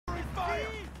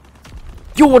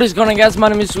Yo, what is going on, guys? My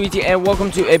name is Sweetie and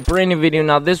welcome to a brand new video.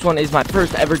 Now this one is my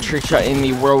first ever trick shot in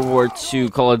the World War II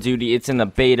Call of Duty. It's in the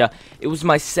beta. It was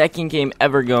my second game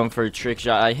ever going for a trick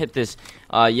shot. I hit this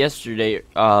yesterday,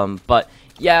 but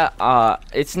yeah,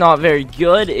 it's not very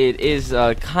good. It is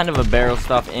kind of a barrel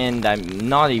stuff, and I'm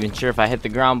not even sure if I hit the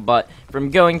ground. But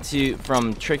from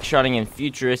trick shotting in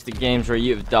futuristic games where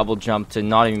you have double jump to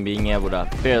not even being able to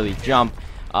barely jump,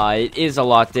 it is a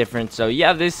lot different. So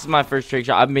yeah, this is my first trick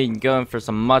shot. I've been going for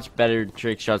some much better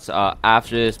trick shots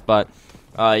after this, but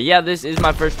yeah, this is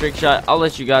my first trick shot. I'll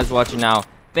let you guys watch it now.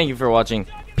 Thank you for watching.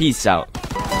 Peace out.